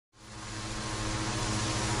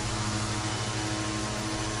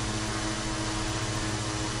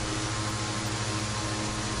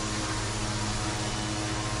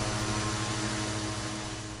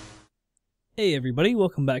Hey everybody,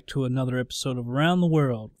 welcome back to another episode of Around the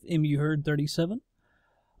World, MU Herd 37.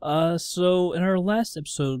 So in our last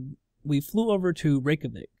episode, we flew over to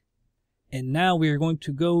Reykjavik, and now we are going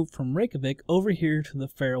to go from Reykjavik over here to the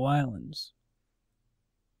Faroe Islands.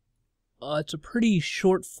 It's a pretty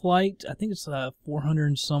short flight. I think it's 400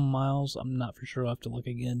 and some miles. I'm not for sure. I'll have to look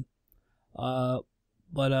again. But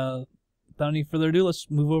without any further ado, let's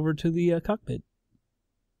move over to the cockpit.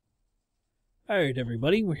 Alright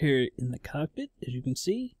everybody, we're here in the cockpit, as you can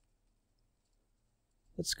see.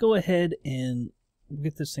 Let's go ahead and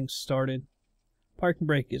get this thing started. Parking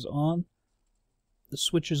brake is on. The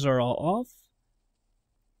switches are all off.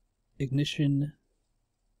 Ignition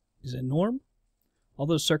is in norm. All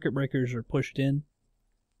those circuit breakers are pushed in.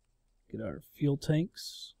 Get our fuel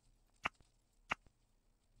tanks.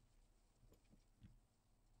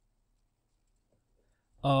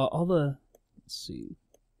 Let's see.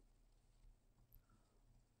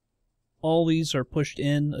 All these are pushed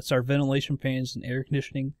in. That's our ventilation fans and air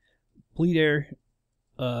conditioning. Bleed air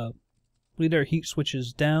heat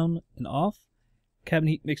switches down and off. Cabin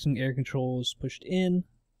heat mixing air control is pushed in.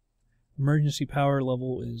 Emergency power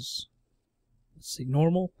level is, let's see,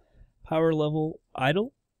 normal. Power level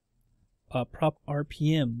idle. Prop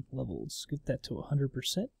RPM level, let's get that to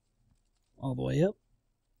 100%. All the way up.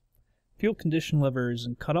 Fuel condition lever is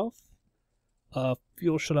in cutoff.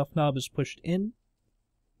 Fuel shutoff knob is pushed in.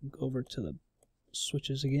 Go over to the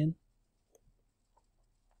switches again.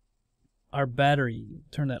 Our battery,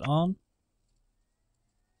 turn that on.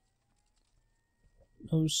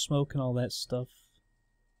 No smoke and all that stuff.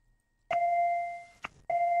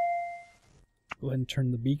 Go ahead and turn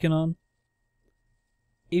the beacon on.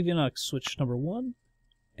 Avionics switch number 1,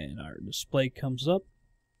 and our display comes up.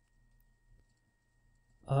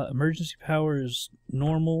 Emergency power is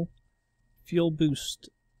normal. Fuel boost,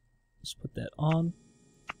 let's put that on.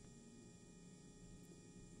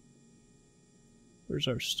 Where's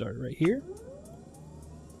our start? Right here.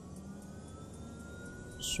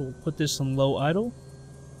 So we'll put this on low idle.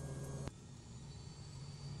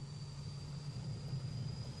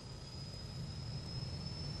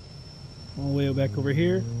 All the way back over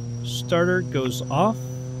here. Starter goes off.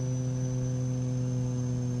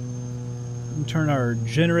 And turn our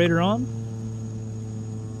generator on.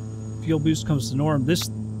 Fuel boost comes to norm. This,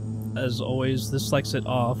 as always, this likes it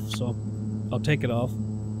off, so I'll take it off.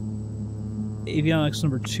 Avionics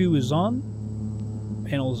number 2 is on.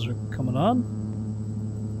 Panels are coming on.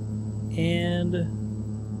 And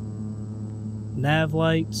nav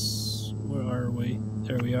lights. Where are we?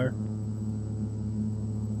 There we are.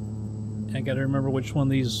 I gotta remember which one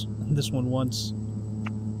this one wants.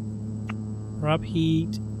 Prop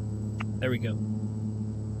heat. There we go.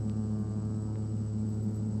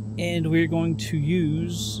 And we're going to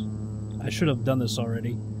use, I should have done this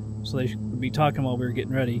already, so they would be talking while we were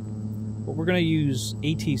getting ready. But we're going to use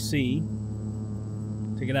ATC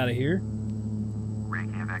to get out of here.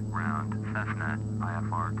 Reykjavik ground, Cessna,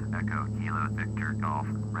 IFR to Echo Kilo Victor Golf,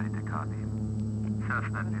 ready to copy.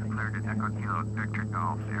 Cessna is cleared to Echo Kilo Victor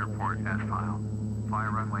Golf, airport as filed. Fly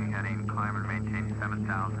runway heading, climb and maintain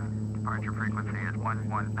 7,000. Departure frequency is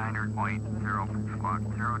 119.0, squawk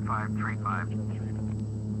 0535.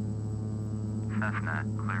 Cessna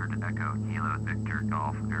cleared to Echo Kilo Victor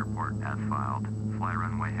Golf, airport as filed. Fly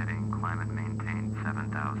runway heading, climb and maintain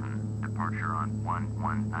 7,000. Departure on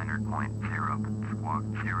 119.0, squawk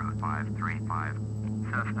 0535.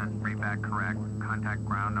 Cessna, readback correct. Contact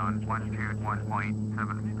ground on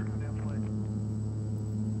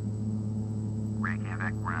 121.7.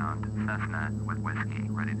 Reykjavik ground, Cessna with whiskey,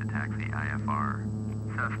 ready to taxi IFR.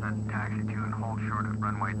 Cessna, taxi to and hold short of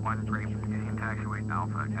runway 13, Indian taxiway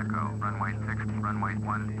Alpha Echo, runway 6, runway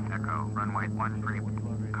 1, Echo, runway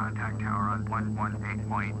 13. Contact tower on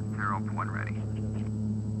 118.0, ready.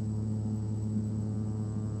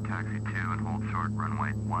 Taxi 2 and hold short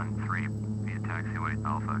runway 13 via taxiway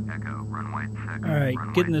Alpha Echo, runway 6. Alright,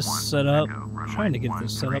 getting this set up. Echo, Trying to get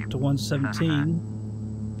this set up to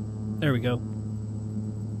 117. There we go.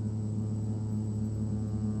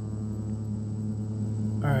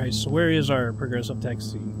 Alright, so where is our progressive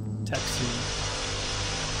taxi?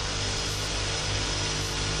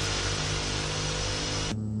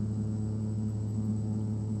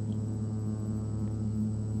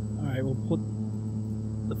 Alright, we'll put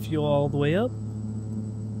the fuel all the way up.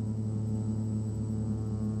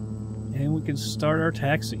 And we can start our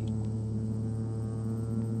taxi.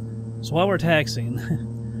 So while we're taxiing,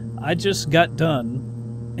 I just got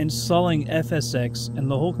done installing FSX and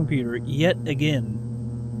the whole computer yet again.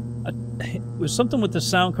 It was something with the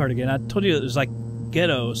sound card again. I told you it was like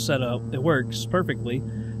ghetto setup. It works perfectly.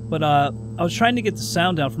 But I was trying to get the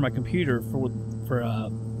sound down from my computer for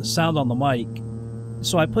the sound on the mic.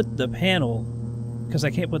 So I put the panel, because I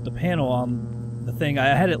can't put the panel on the thing. I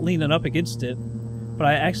had it leaning up against it, but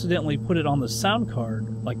I accidentally put it on the sound card.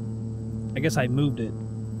 Like, I guess I moved it.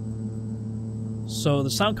 So the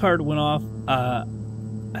sound card went off.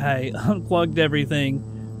 I unplugged everything.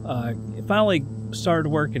 It finally started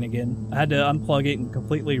working again. I had to unplug it and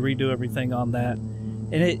completely redo everything on that.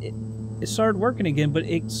 And it started working again, but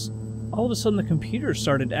all of a sudden the computer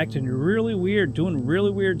started acting really weird, doing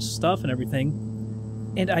really weird stuff and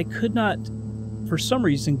everything. And I could not, for some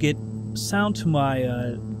reason, get sound to my,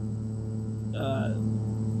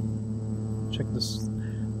 check this,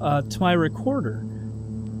 to my recorder.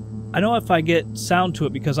 I know if I get sound to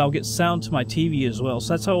it because I'll get sound to my TV as well,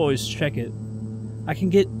 so that's how I always check it. I can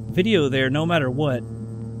get video there no matter what.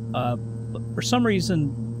 But for some reason,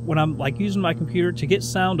 when I'm like using my computer to get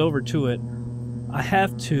sound over to it, I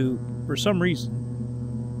have to, for some reason,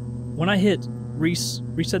 when I hit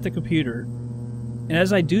reset the computer, and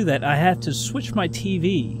as I do that, I have to switch my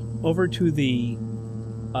TV over to the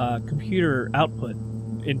computer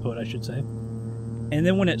input, I should say. And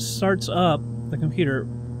then when it starts up, the computer,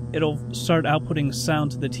 it'll start outputting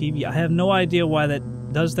sound to the TV. I have no idea why that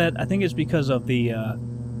does that. I think it's because of the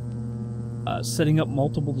setting up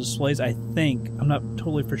multiple displays, I think. I'm not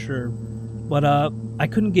totally for sure. But I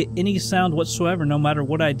couldn't get any sound whatsoever no matter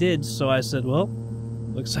what I did, so I said, well,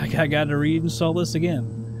 looks like I got to reinstall this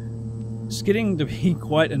again. It's getting to be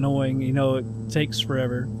quite annoying. You know, it takes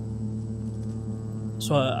forever.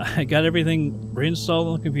 So I got everything reinstalled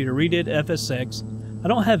on the computer, redid FSX. I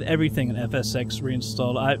don't have everything in FSX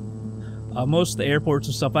reinstalled. Most of the airports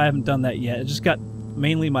and stuff, I haven't done that yet. I just got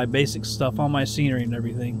mainly my basic stuff on my scenery and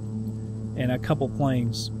everything, and a couple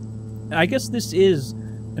planes. I guess this is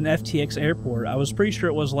an FTX airport. I was pretty sure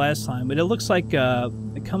it was last time, but it looks like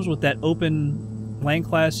it comes with that open land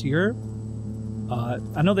class Europe.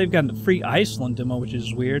 I know they've got a free Iceland demo, which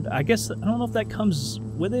is weird. I guess, I don't know if that comes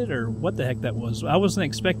with it or what the heck that was. I wasn't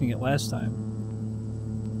expecting it last time.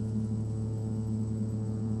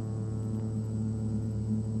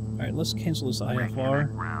 Alright, let's cancel this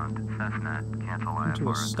IFR. Ground, Cessna, cancel IFR Into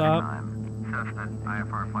a stop. Cessna,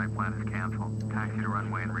 IFR flight plan is canceled. Taxi to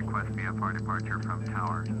runway and request VFR departure from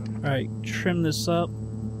tower. Alright, trim this up.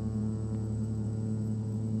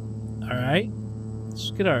 Alright,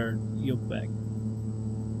 let's get our yoke back.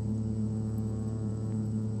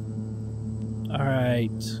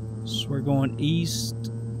 Alright, so we're going east.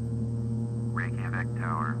 Reykjavik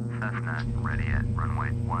Tower, Cessna, ready at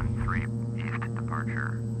runway 13, east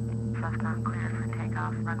departure. Cessna cleared for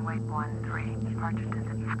takeoff, runway 13, departure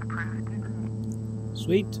distance approved.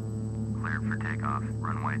 Sweet. Cleared for takeoff,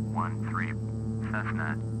 runway 13,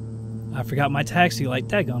 Cessna. I forgot my taxi light,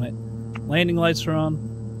 tag on it. Landing lights are on.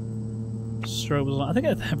 Strobe was on. I think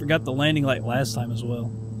I forgot the landing light last time as well.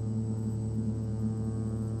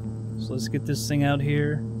 So let's get this thing out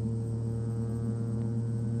here.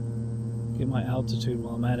 Get my altitude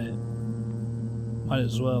while I'm at it. Might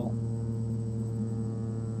as well.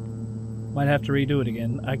 Might have to redo it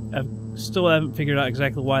again. I still haven't figured out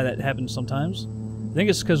exactly why that happens sometimes. I think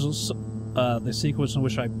it's because the sequence in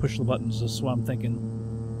which I push the buttons. That's what I'm thinking.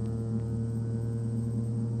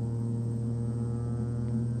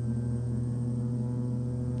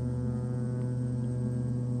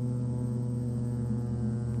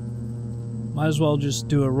 Might as well just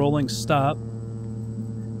do a rolling stop.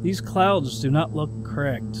 These clouds do not look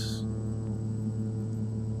correct.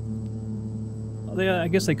 I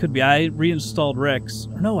guess they could be. I reinstalled Rex.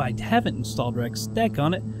 No, I haven't installed Rex. Deck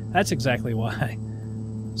on it. That's exactly why.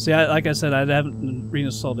 See, like I said, I haven't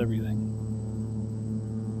reinstalled everything.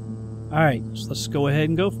 Alright, so let's go ahead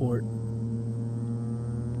and go for it.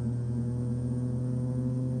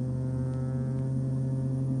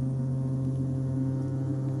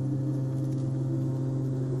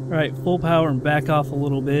 Alright, full power and back off a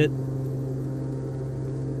little bit.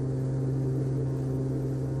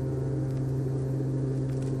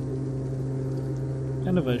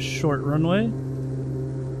 Kind of a short runway.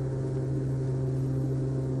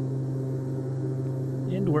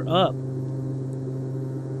 And we're up.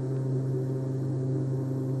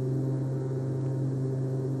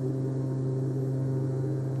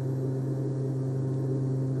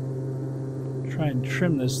 Try and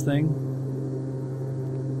trim this thing.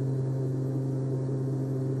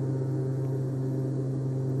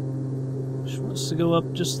 She wants to go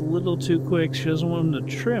up just a little too quick. She doesn't want him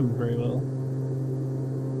to trim very well.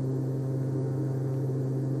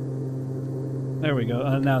 There we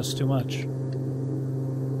go. Now it's too much.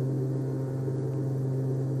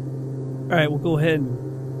 Alright, we'll go ahead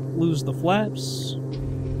and lose the flaps.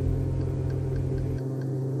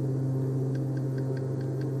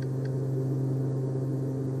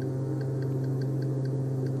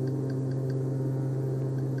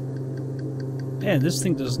 Man, this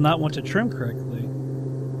thing does not want to trim correctly.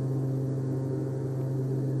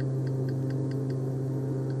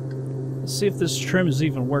 Let's see if this trim is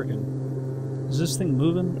even working. Is this thing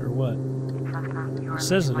moving or what? It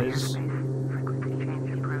says it is.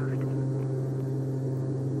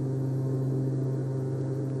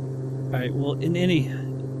 Alright, well,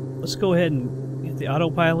 let's go ahead and hit the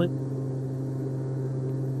autopilot.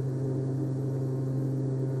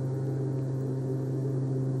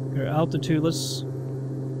 Our altitude, let's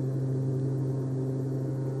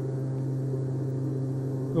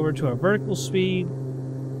go over to our vertical speed.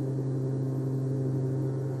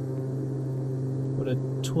 Go to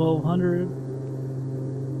 1200.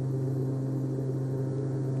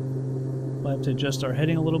 We'll have to adjust our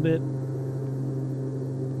heading a little bit.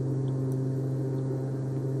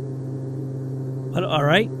 But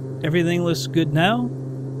alright, everything looks good now.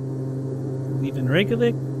 Leaving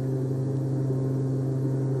Reykjavik.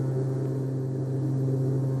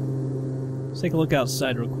 Let's take a look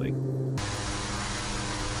outside real quick.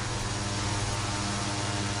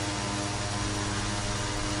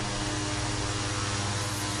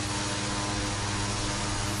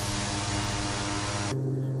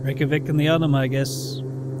 Reykjavik in the autumn, I guess.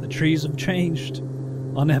 The trees have changed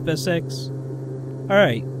on FSX.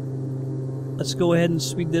 Alright. Let's go ahead and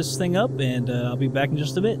speed this thing up, and I'll be back in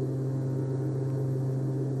just a bit.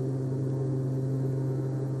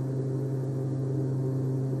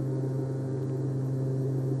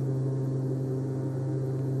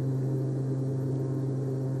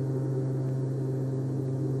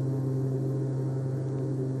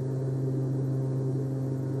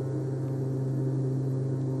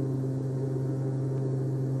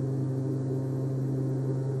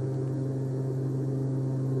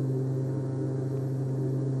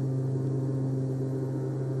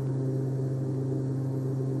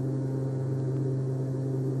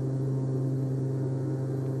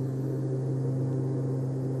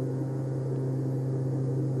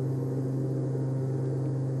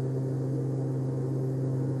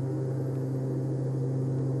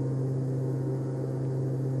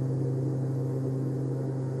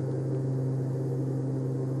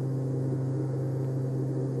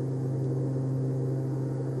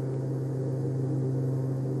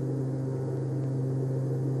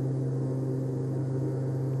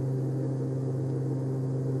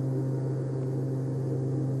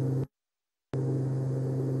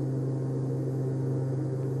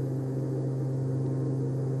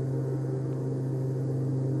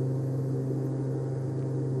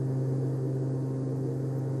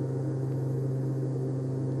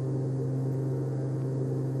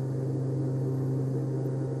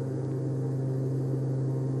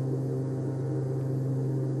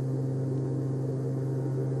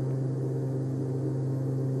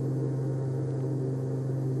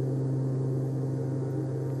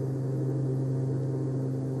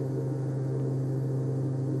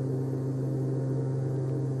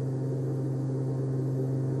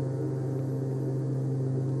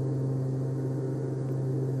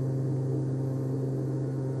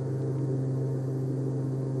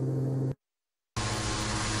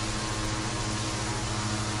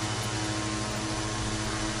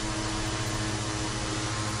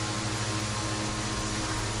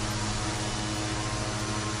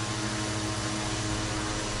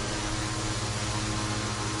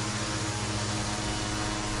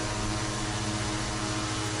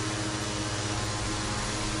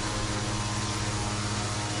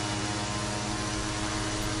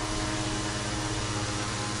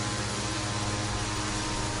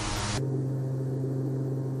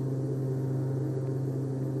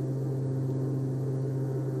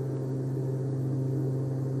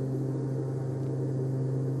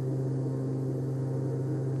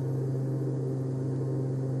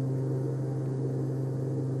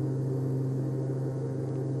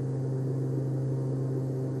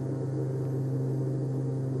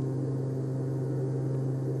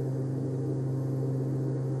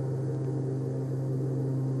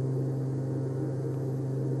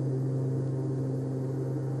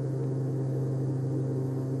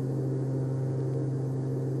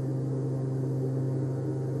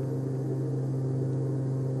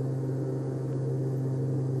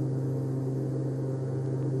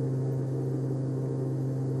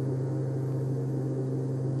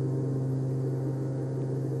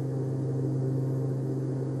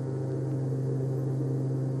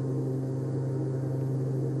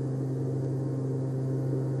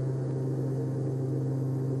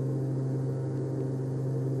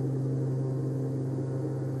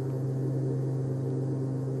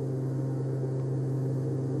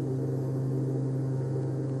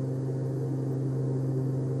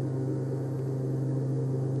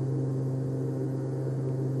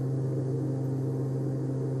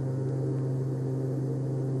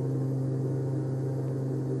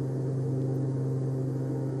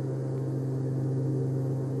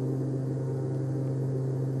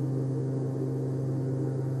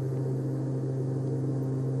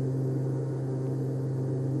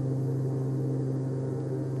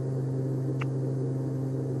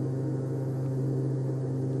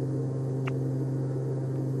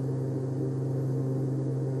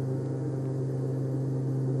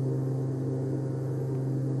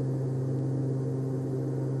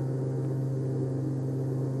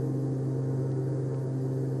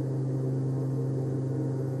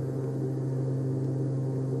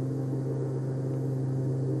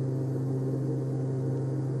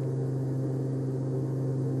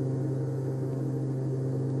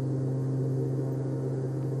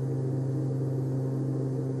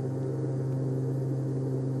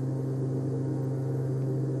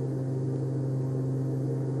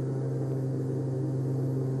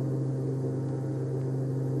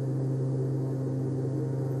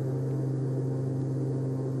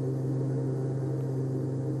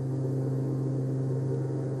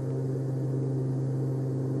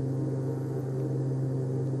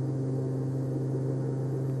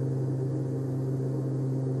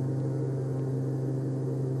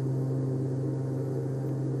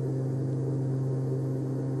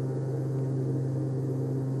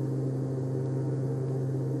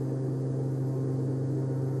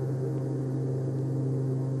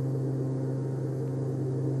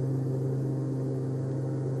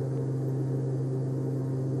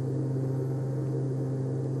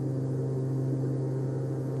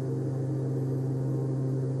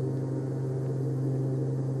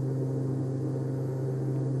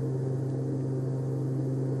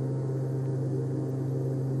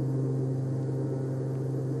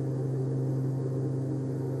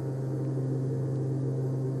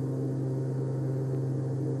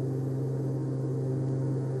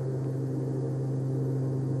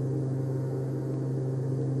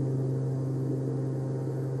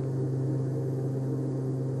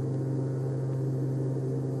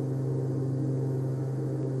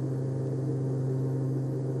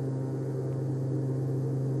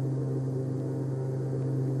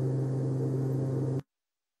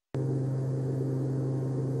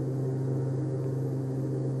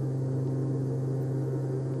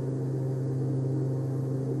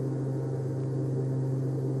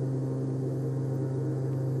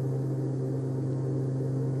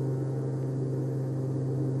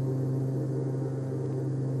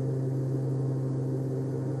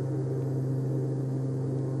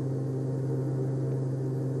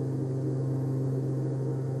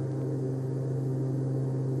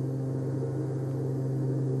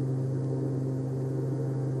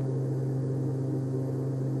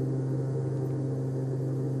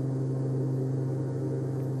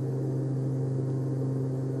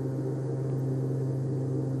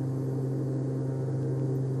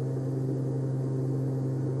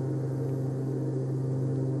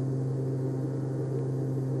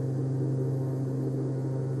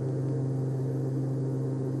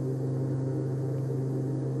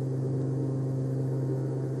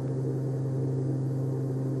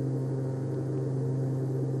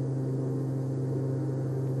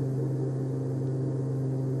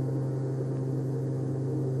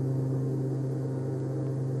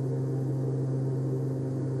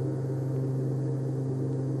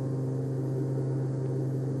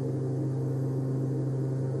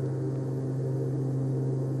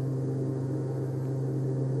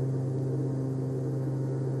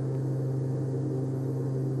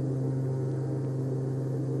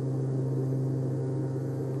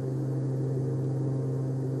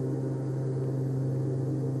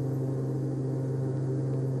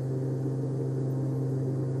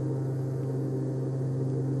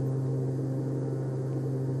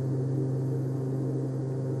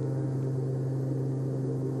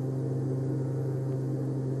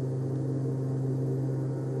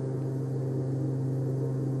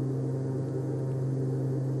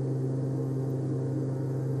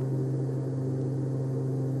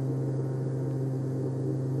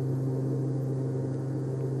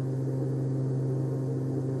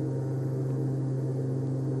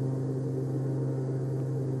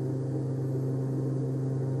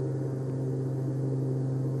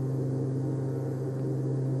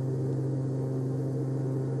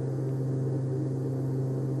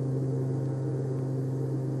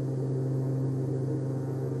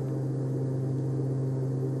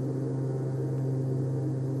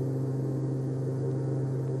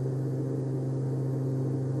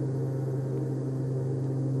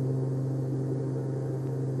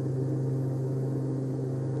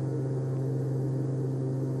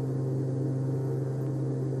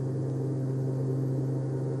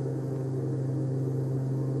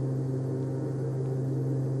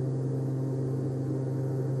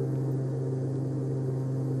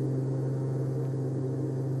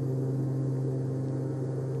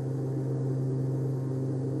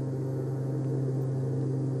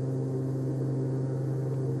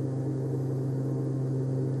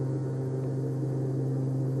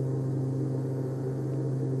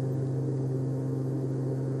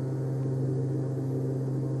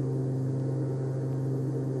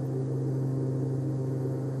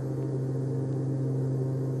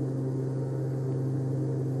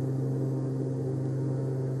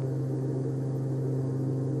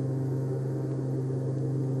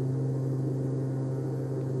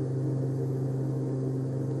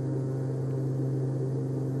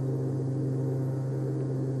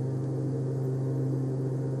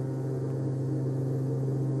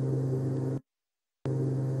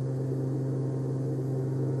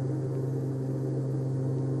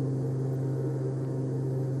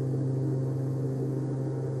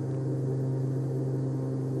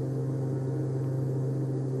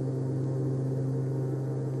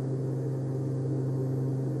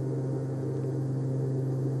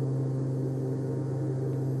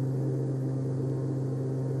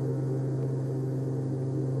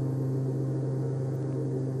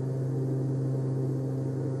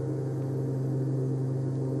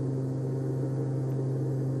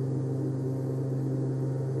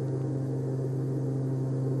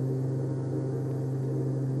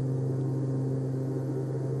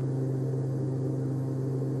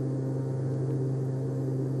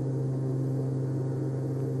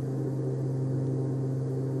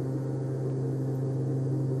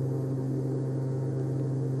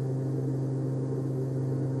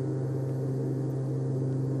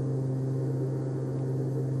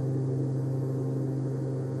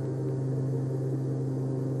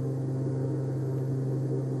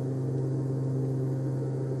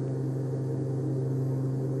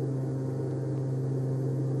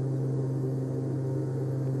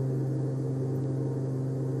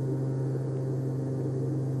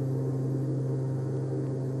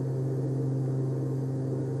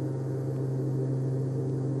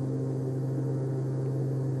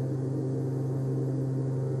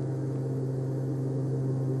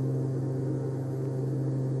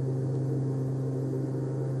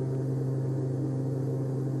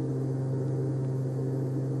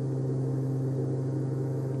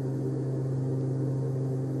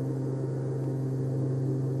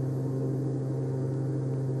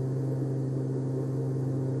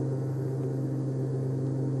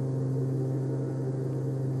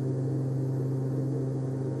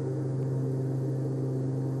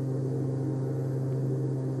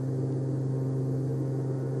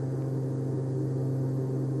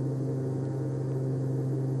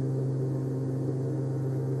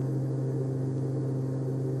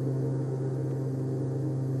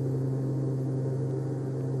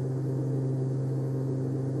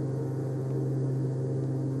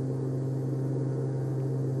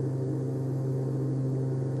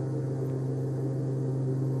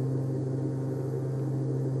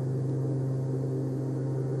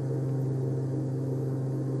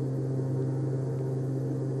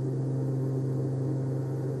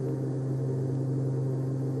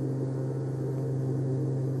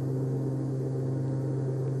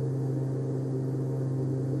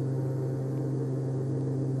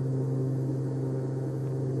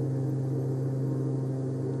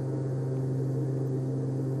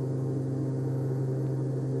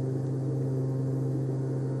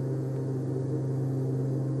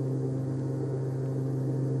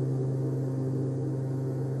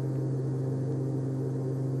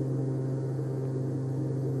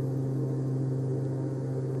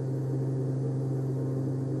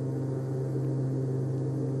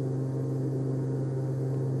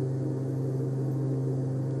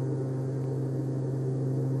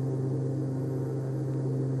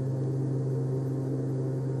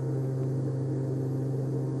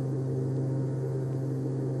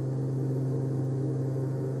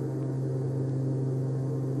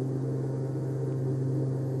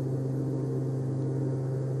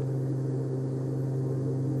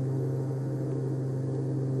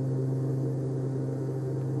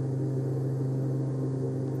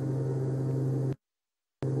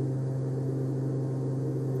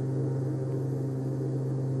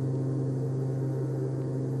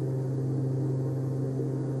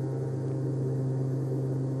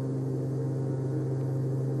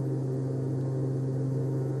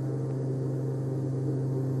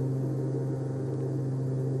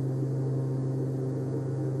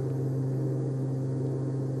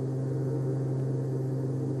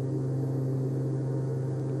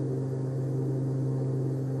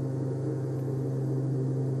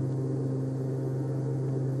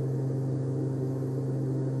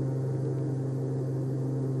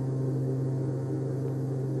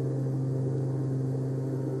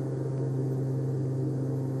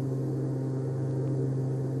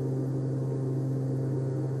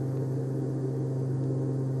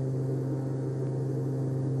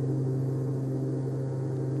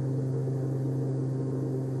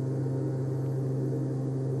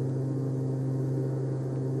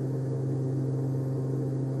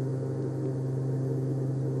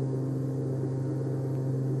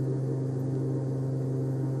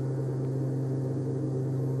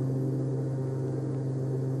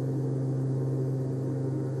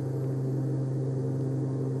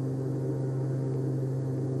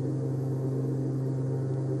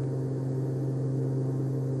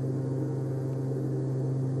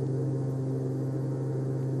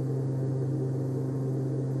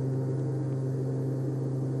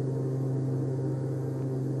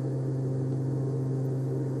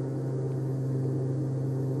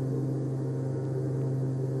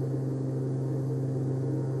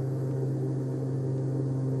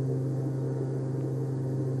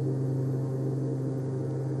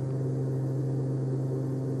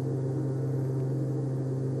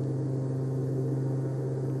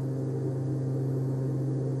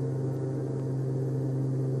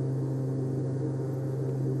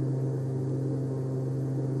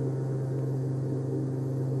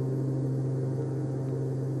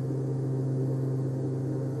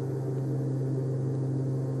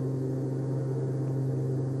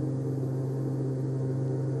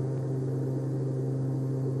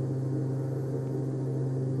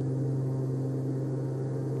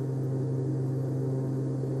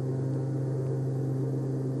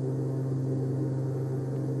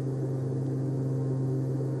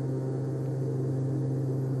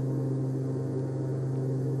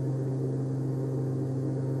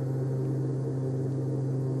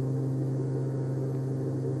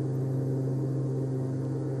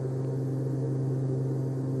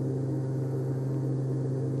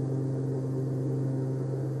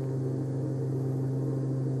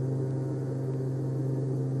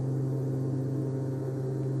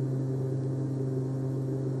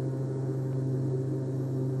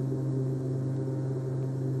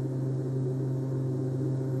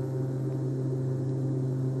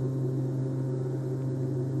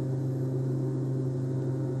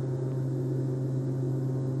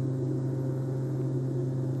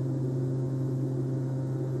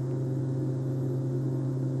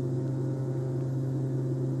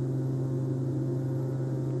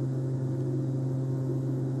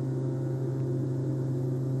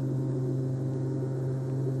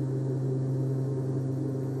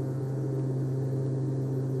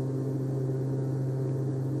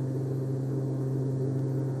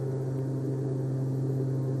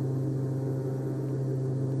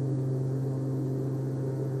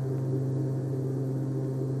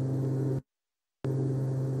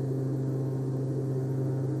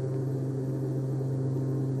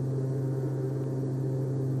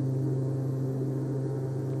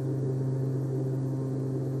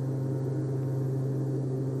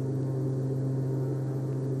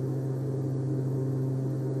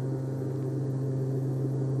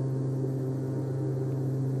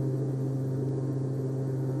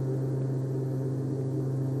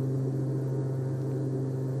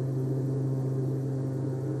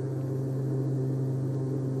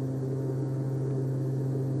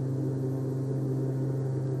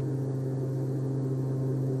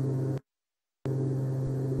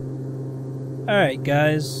 Alright,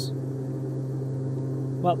 guys.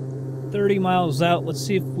 About 30 miles out. Let's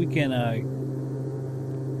see if we can,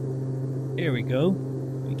 There we go.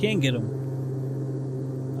 We can get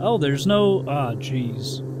them. Oh, there's no... Ah,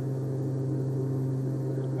 jeez.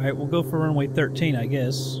 Alright, we'll go for runway 13, I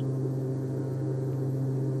guess.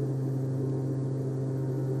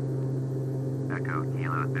 Echo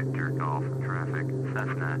Kilo Victor Golf traffic.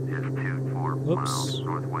 Cessna is 24 miles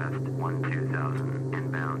northwest, 12,000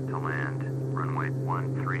 inbound to land. Runway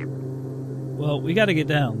 13. Well, we gotta get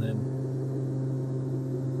down then.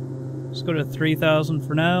 Let's go to 3,000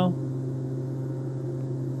 for now.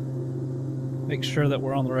 Make sure that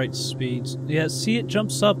we're on the right speeds. Yeah, see, it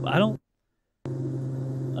jumps up. I don't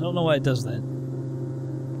know why it does that.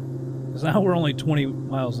 Because now we're only 20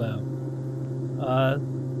 miles out.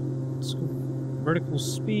 Let's go vertical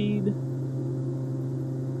speed.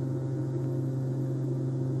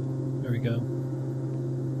 There we go.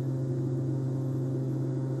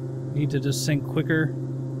 Need to just sink quicker.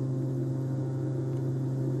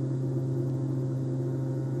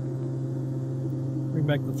 Bring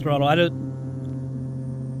back the throttle.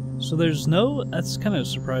 So there's no... That's kind of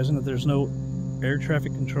surprising that there's no air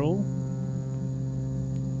traffic control.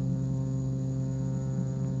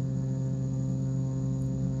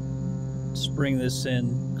 Let's bring this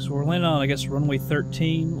in. So we're landing on, I guess, runway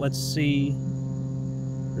 13. Let's see.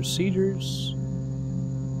 Procedures.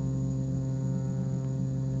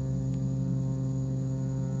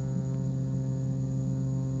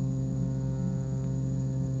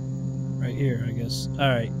 Right here, I guess.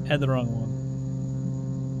 Alright, had the wrong one.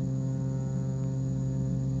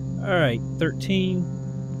 Alright, 13.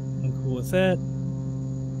 I'm cool with that.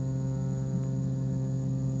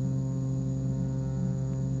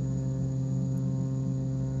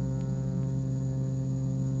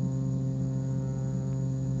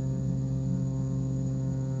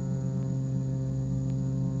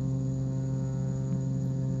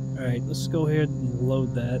 Alright, let's go ahead and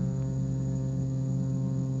load that.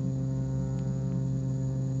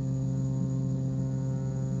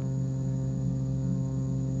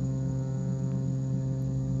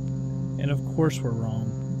 And of course we're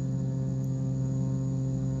wrong.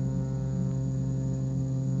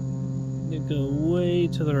 You go way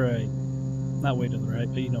to the right. Not way to the right,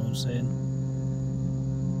 but you know what I'm saying.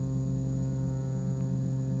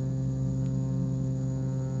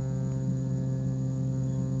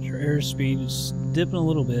 Your airspeed is dipping a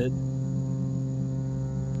little bit.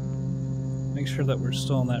 Make sure that we're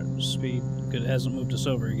still on that speed. Good, it hasn't moved us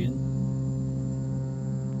over again.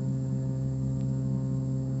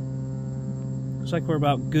 Looks like we're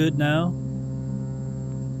about good now.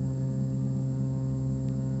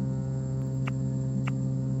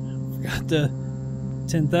 Forgot the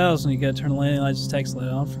 10,000. You gotta turn the landing lights and taxi light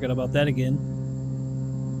on. Forgot about that again.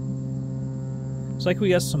 Looks like we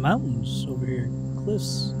got some mountains over here.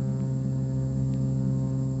 Cliffs.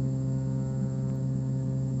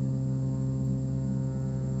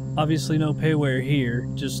 Obviously no payware here.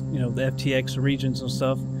 Just, you know, the FTX regions and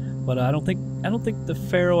stuff. But I don't think the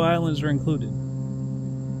Faroe Islands are included.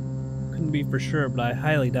 Couldn't be for sure, but I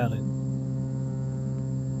highly doubt it.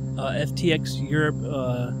 FTX Europe,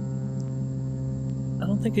 I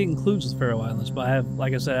don't think it includes the Faroe Islands, but I have,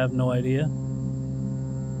 like I said, I have no idea.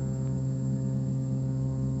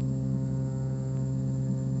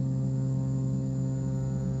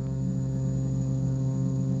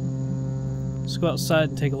 Let's go outside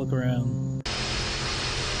and take a look around.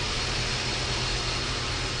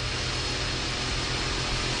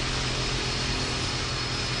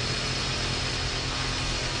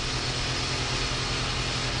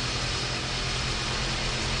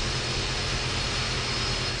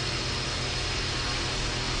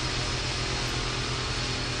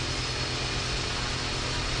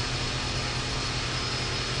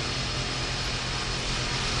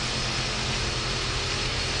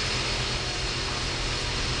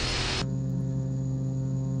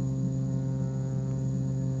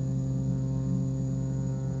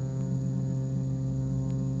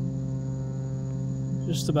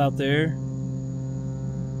 Just about there.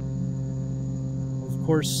 Of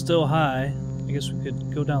course, still high. I guess we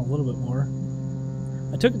could go down a little bit more.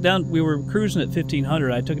 I took it down. We were cruising at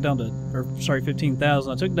 1,500. I took it down to, or sorry,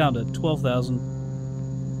 15,000. I took it down to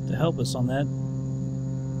 12,000 to help us on that.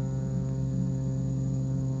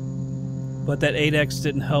 But that 8x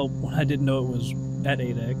didn't help when I didn't know it was at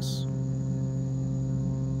 8x.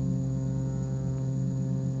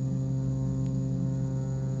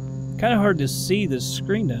 Kind of hard to see this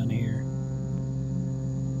screen down here.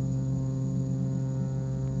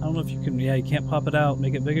 I don't know if you can, yeah, you can't pop it out,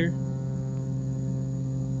 make it bigger.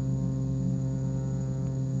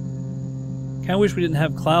 Kind Kinda wish we didn't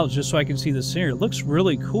have clouds just so I can see the scenery. It looks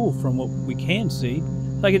really cool from what we can see.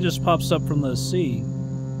 Like it just pops up from the sea.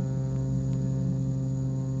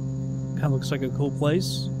 Kinda looks like a cool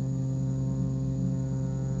place.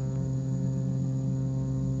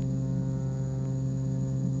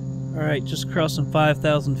 Alright, just crossing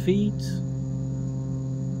 5,000 feet.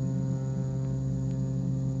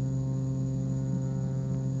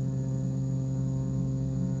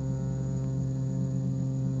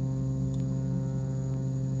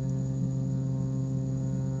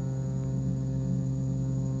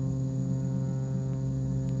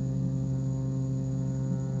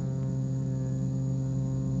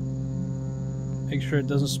 Make sure it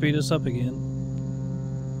doesn't speed us up again.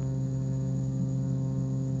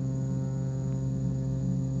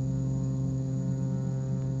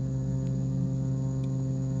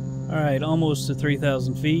 Alright, almost to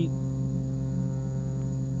 3,000 feet.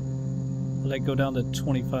 Let it go down to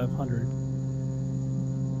 2,500.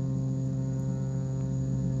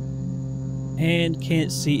 And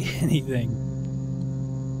can't see anything.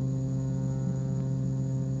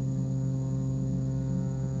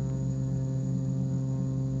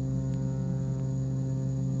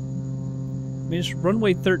 I mean, it's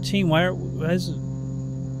runway 13. Why is it?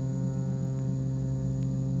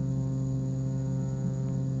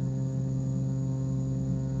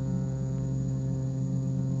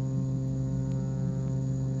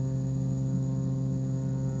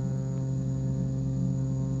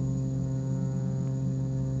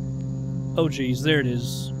 Oh geez, there it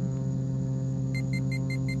is.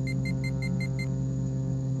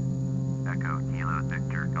 Echo Kilo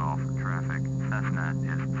Victor Golf traffic. Cessna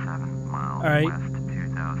is 7 miles west,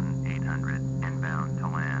 2,800 inbound to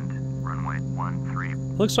land. Runway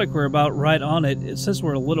 13. Looks like we're about right on it. It says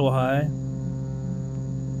we're a little high.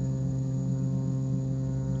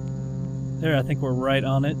 There, I think we're right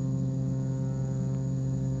on it.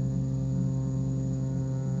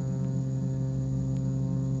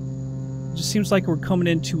 Just seems like we're coming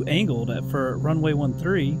in too angled for runway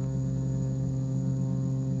 13.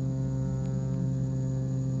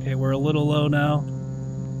 Okay, we're a little low now.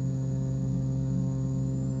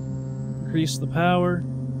 Increase the power.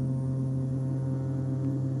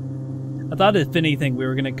 I thought if anything we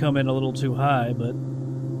were going to come in a little too high, but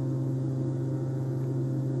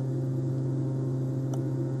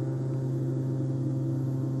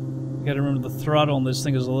you gotta remember the throttle on this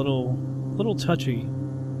thing is a little touchy.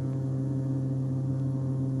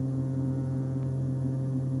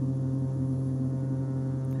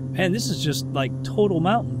 Man, this is just like total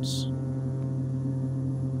mountains.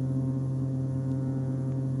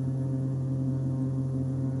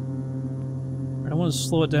 I want to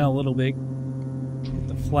slow it down a little bit. Get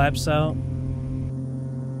the flaps out.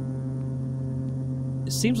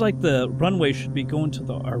 It seems like the runway should be going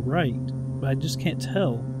to our right, but I just can't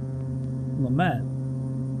tell on the map.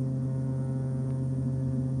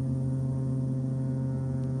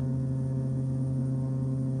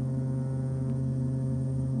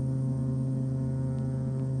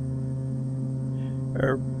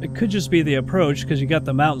 Or it could just be the approach, because you got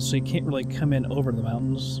the mountains, so you can't really come in over the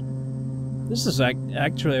mountains. This is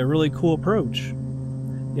actually a really cool approach.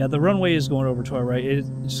 Yeah, the runway is going over to our right. It's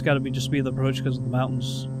just got to be the approach because of the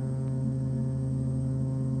mountains.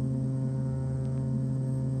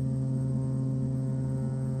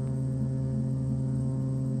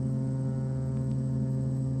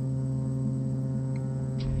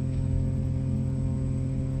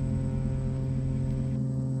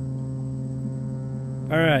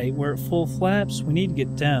 Alright, we're at full flaps. We need to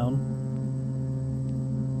get down.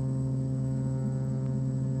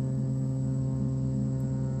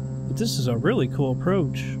 But this is a really cool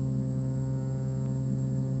approach.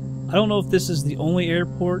 I don't know if this is the only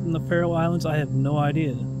airport in the Faroe Islands. I have no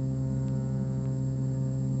idea.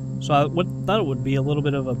 So I thought it would be a little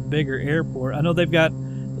bit of a bigger airport. I know they've got, I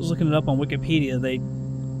was looking it up on Wikipedia, they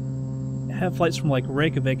have flights from like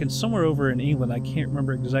Reykjavik and somewhere over in England. I can't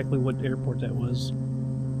remember exactly what airport that was.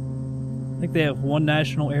 I think they have one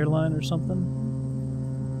national airline or something.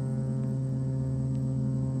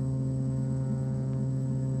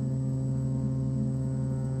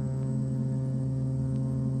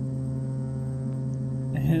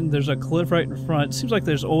 And there's a cliff right in front. It seems like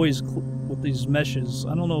there's always with these meshes.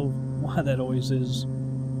 I don't know why that always is.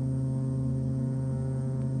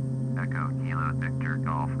 Echo Kilo Victor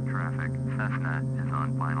Golf traffic. Cessna is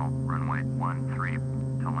on final runway 13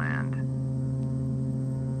 to land.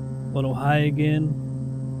 A little high again.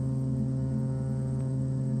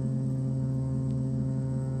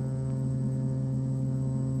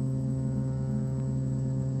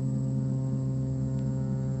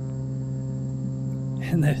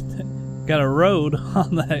 And Got a road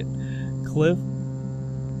on that cliff.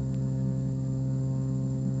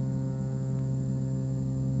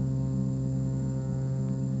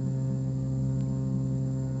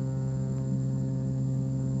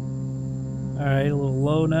 Alright, a little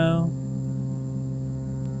low now.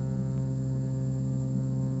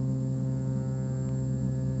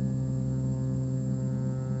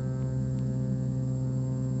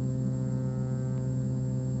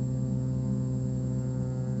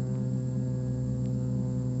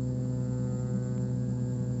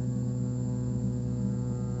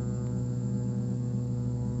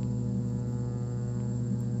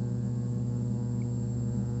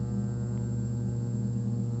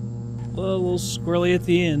 Well, a little squirrely at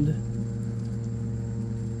the end.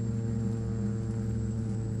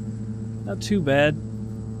 Not too bad.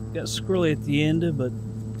 Got squirrely at the end, but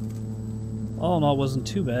all in all wasn't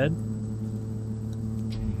too bad.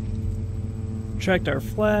 Retract our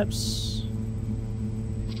flaps.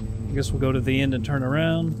 I guess we'll go to the end and turn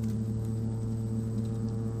around.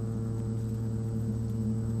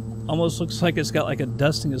 Almost looks like it's got like a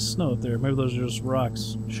dusting of snow up there. Maybe those are just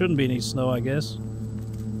rocks. Shouldn't be any snow, I guess.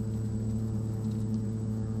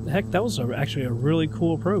 Heck, that was actually a really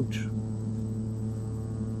cool approach.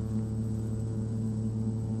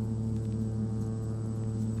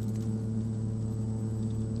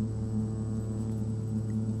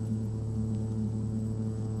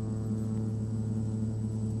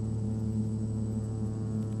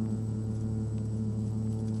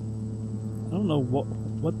 I don't know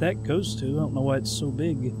what that goes to. I don't know why it's so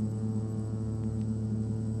big.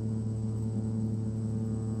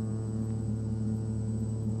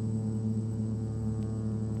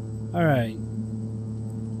 Alright.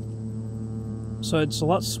 So it's a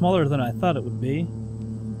lot smaller than I thought it would be.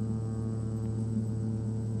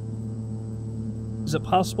 Is it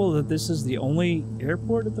possible that this is the only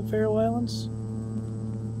airport at the Faroe Islands?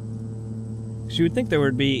 Because you would think there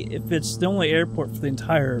would be, if it's the only airport for the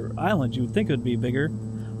entire island, you would think it would be bigger.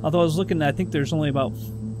 Although I was looking, I think there's only about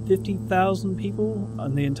 50,000 people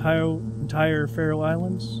on the entire Faroe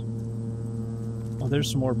Islands. Oh, there's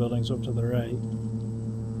some more buildings up to the right.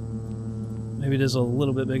 Maybe it is a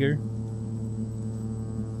little bit bigger.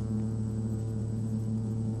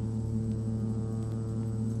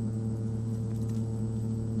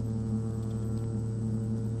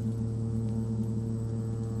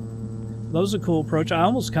 That was a cool approach. I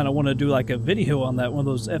almost kind of want to do like a video on that, one of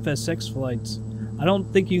those FSX flights. I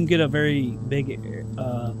don't think you can get a very big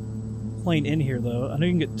plane in here, though. I know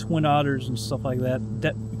you can get Twin Otters and stuff like that.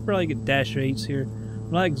 You can probably get Dash 8s here.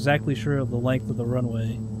 I'm not exactly sure of the length of the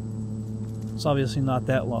runway. It's obviously not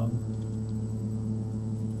that long.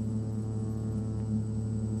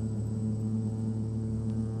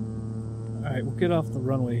 Alright, we'll get off the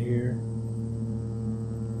runway here.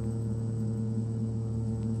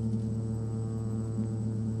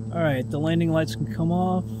 Alright, the landing lights can come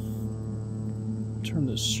off. Turn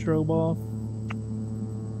the strobe off.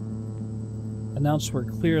 Announce we're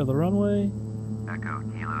clear of the runway. Echo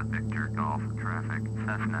Kilo Victor Golf traffic.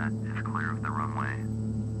 Cessna is clear of the runway.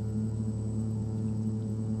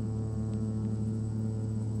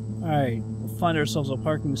 Alright, we'll find ourselves a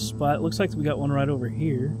parking spot. Looks like we got one right over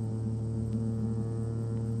here.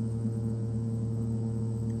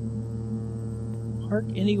 Park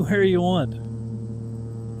anywhere you want.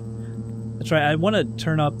 That's right, I want to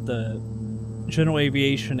turn up the general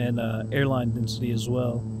aviation and airline density as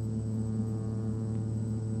well.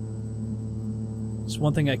 It's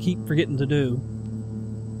one thing I keep forgetting to do.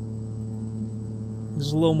 This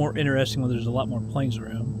is a little more interesting when there's a lot more planes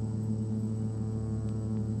around.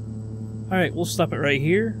 Alright, we'll stop it right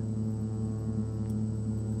here.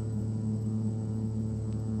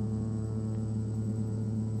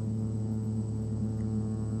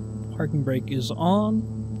 Parking brake is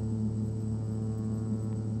on.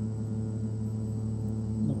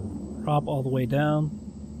 Prop all the way down.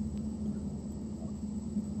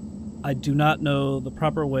 I do not know the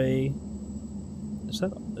proper way. Is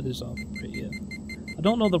that? It is off. Right, yeah. I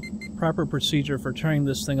don't know the proper procedure for turning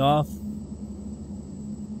this thing off.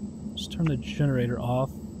 Let's turn the generator off.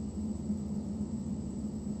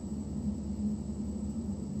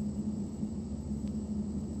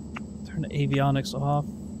 Turn the avionics off.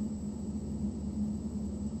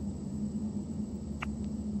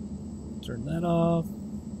 Turn that off.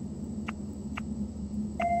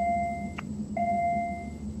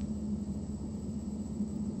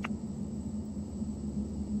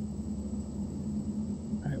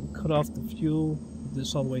 Cut off the fuel, put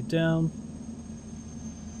this all the way down.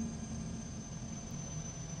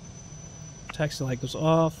 Taxi light goes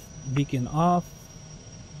off, beacon off.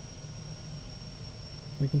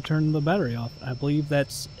 we can turn the battery off. I believe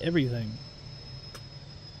that's everything.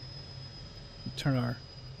 Turn our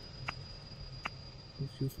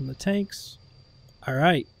fuel from the tanks.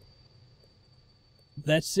 Alright.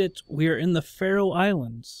 That's it. We are in the Faroe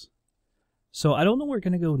Islands. So I don't know where we're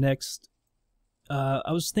going to go next.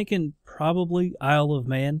 I was thinking probably Isle of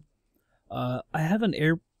Man. I have an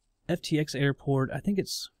FTX airport. I think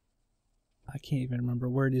it's... I can't even remember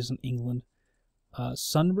where it is in England.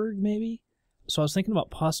 Sumburgh, maybe? So I was thinking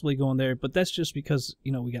about possibly going there, but that's just because,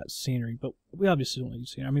 you know, we got scenery. But we obviously don't need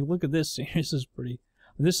scenery. I mean, look at this scenery. This is pretty...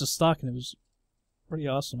 This is stock, and it was pretty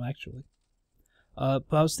awesome, actually. But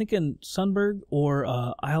I was thinking Sumburgh or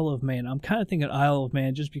Isle of Man. I'm kind of thinking Isle of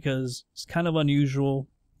Man just because it's kind of unusual.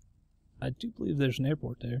 I do believe there's an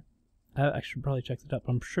airport there. I should probably check that up.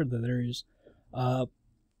 I'm sure that there is. So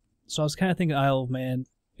I was kind of thinking Isle of Man.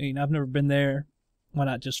 I mean, I've never been there. Why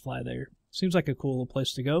not just fly there? Seems like a cool little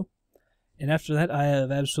place to go. And after that, I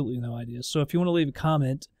have absolutely no idea. So if you want to leave a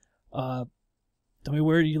comment, tell me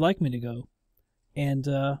where you'd like me to go. And,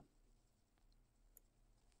 well,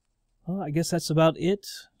 I guess that's about it.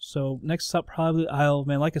 So next stop, probably Isle of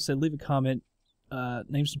Man. Like I said, leave a comment.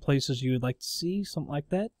 Name some places you would like to see, something like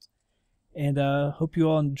that. And hope you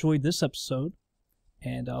all enjoyed this episode.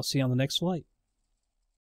 And I'll see you on the next flight.